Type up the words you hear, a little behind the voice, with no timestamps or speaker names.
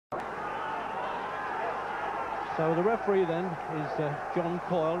So the referee then is John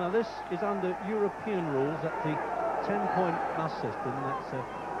Coyle. Now this is under European rules at the 10-point plus system. That's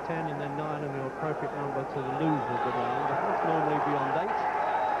 10 and then 9 and the appropriate number to the loser of the round. That's normally beyond 8.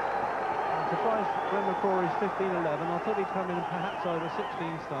 I'm surprised when McCrory's 15-11. I thought he'd come in perhaps over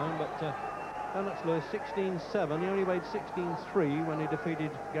 16 stone, but Lennox Lewis 16-7. He only weighed 16-3 when he defeated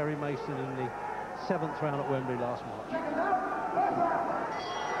Gary Mason in the 7th round at Wembley last March.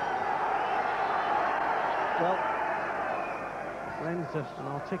 Well, Len's just an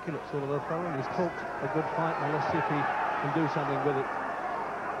articulate sort of a fellow, and he's talked a good fight. Now let's see if he can do something with it.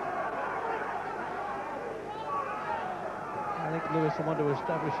 I think Lewis will want to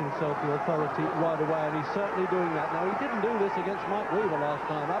establish himself the authority right away, and he's certainly doing that. Now, he didn't do this against Mike Weaver last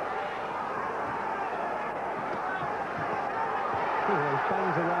time up. Those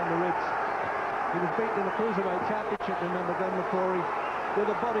bangs around the ribs. He was beaten in the Cruiserweight Championship, remember, Glenn McCrory, with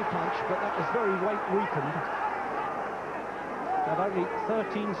a body punch, but that was very weight weakened. They've only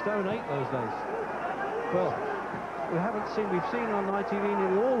 13 stone 8 those days. Well, we've seen on ITV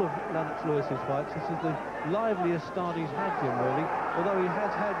nearly all of Lennox Lewis's fights. This is the liveliest start he's had, Jim, really, although he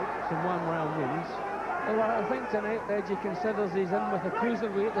has had some one-round wins. Well, I think tonight Reggie considers he's in with a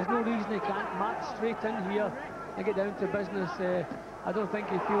cruiserweight. There's no reason he can't match straight in here and get down to business. I don't think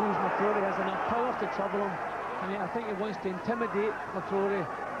he feels McCrory has enough power to trouble him. I think he wants to intimidate McCrory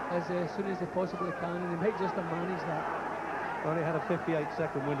as soon as he possibly can, and he might just have managed that. Well, he had a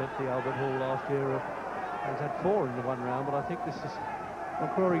 58-second win at the Albert Hall last year. He's had 4 in the one round, but I think this is...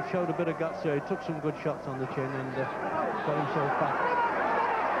 McCrory showed a bit of guts there. He took some good shots on the chin and got himself back.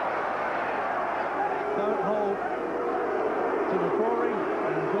 Don't hold to McCrory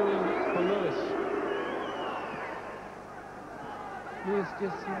and booing for Lewis. Lewis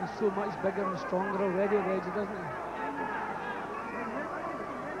just seems so much bigger and stronger already, Reggie, doesn't he?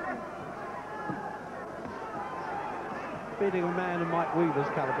 Beating a man of Mike Weaver's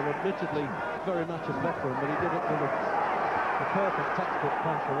caliber, admittedly very much a veteran, but he did it with a perfect textbook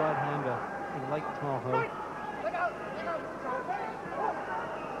punch, a right-hander in Lake Tahoe.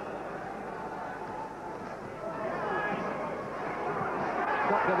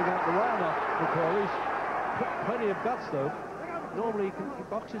 Not getting out the way enough, McCrory's plenty of guts though. Normally he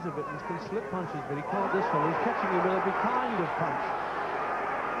boxes a bit and can slip punches, but he can't this one. He's catching him with every kind of punch.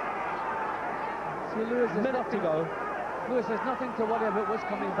 See, Lewis, a minute to go. Lewis has nothing to worry about what's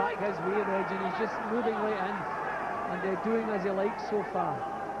coming back his way, Reg, and he's just moving right in and doing as he likes so far.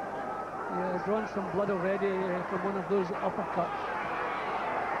 He has drawn some blood already from one of those uppercuts.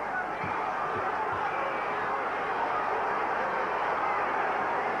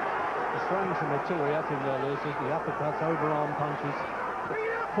 He's throwing some artillery at him there, Lewis, the uppercuts, overarm punches.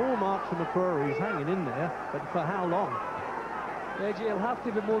 Full marks for McCrory, he's hanging in there, but for how long? Reggie, he'll have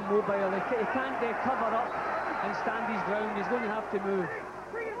to be more mobile. He can't cover up and stand his ground. He's going to have to move.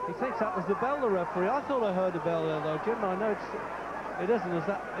 He thinks that was the bell, the referee. I thought I heard the bell there, though, Jim. I know it isn't.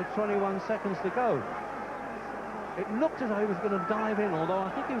 It's 21 seconds to go. It looked as though he was going to dive in, although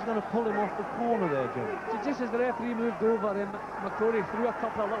I think he was going to pull him off the corner there, Jim. So just as the referee moved over, McCrory threw a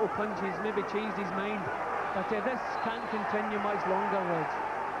couple of little punches, maybe changed his mind. But this can't continue much longer, Reg.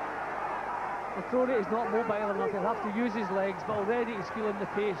 McCrory is not mobile enough. He'll have to use his legs, but already he's feeling the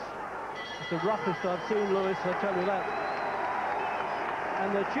pace. It's the roughest I've seen Lewis, I tell you that.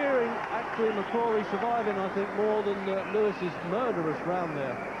 And they're cheering, actually, McCrory surviving, I think, more than Lewis's murderous round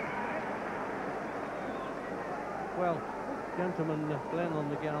there. Well, gentleman, Glenn on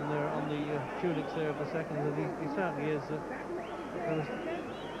the gown there, on the tunics there of the seconds, and he certainly is. There was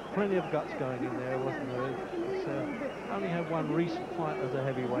plenty of guts going in there, wasn't there? It's only had one recent fight as a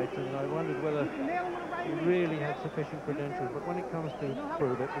heavyweight, and I wondered whether he really had sufficient credentials, but when it comes to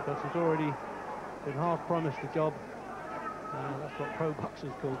prove it, because he's already been half promised the job, that's what pro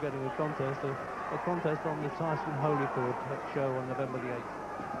boxers call getting a contest on the Tyson Holyfield show on November the 8th.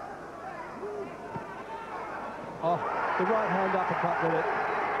 Oh, the right hand uppercut with it.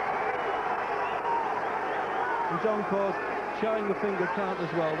 And John Coyle's showing the finger count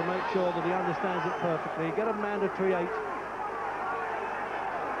as well to make sure that he understands it perfectly. Get a mandatory 8.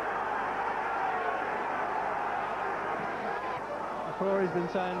 McCrory's been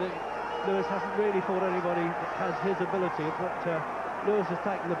saying that Lewis hasn't really fought anybody that has his ability, but Lewis has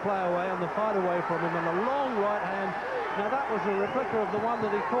taken the play away and the fight away from him, and a long right hand. Now that was a replica of the one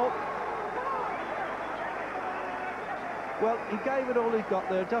that he caught. Well, he gave it all he's got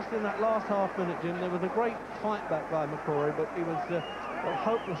there, just in that last half minute, Jim. There was a great fight back by McCrory, but he was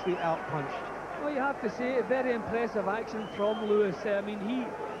hopelessly outpunched. Well, you have to say, very impressive action from Lewis. I mean,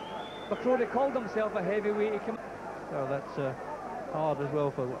 McCrory called himself a heavyweight. So that's hard as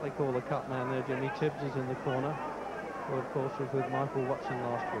well for what they call the cut man there. Jimmy Tibbs is in the corner, who of course was with Michael Watson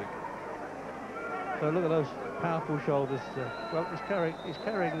last week. So look at those powerful shoulders. Well, he's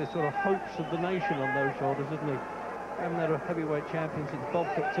carrying the sort of hopes of the nation on those shoulders, isn't he? Haven't had a heavyweight champion since Bob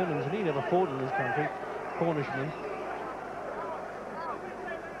Fitzsimmons, and he never fought in this country. Cornishman.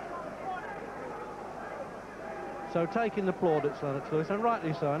 So taking the plaudits, Lennox Lewis, and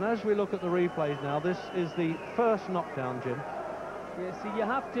rightly so. And as we look at the replays now, this is the first knockdown, Jim. Yeah, see, you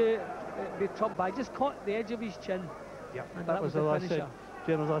have to be topped by just caught the edge of his chin. Yeah, and that was, as I said,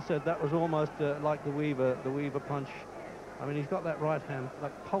 Jim, as I said, that was almost like the Weaver punch. I mean, he's got that right hand,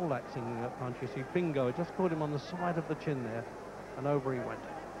 like poleaxing punch. You see, bingo, it just caught him on the side of the chin there, and over he went.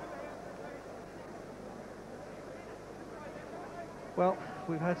 Well,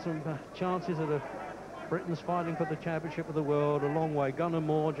 we've had some chances at Britain's fighting for the championship of the world a long way. Gunnar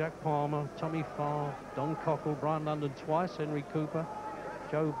Moore, Jack Palmer, Tommy Farr, Don Cockle, Brian London twice, Henry Cooper,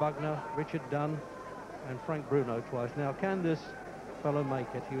 Joe Bugner, Richard Dunn, and Frank Bruno twice. Now, can this fellow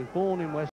make it? He was born in West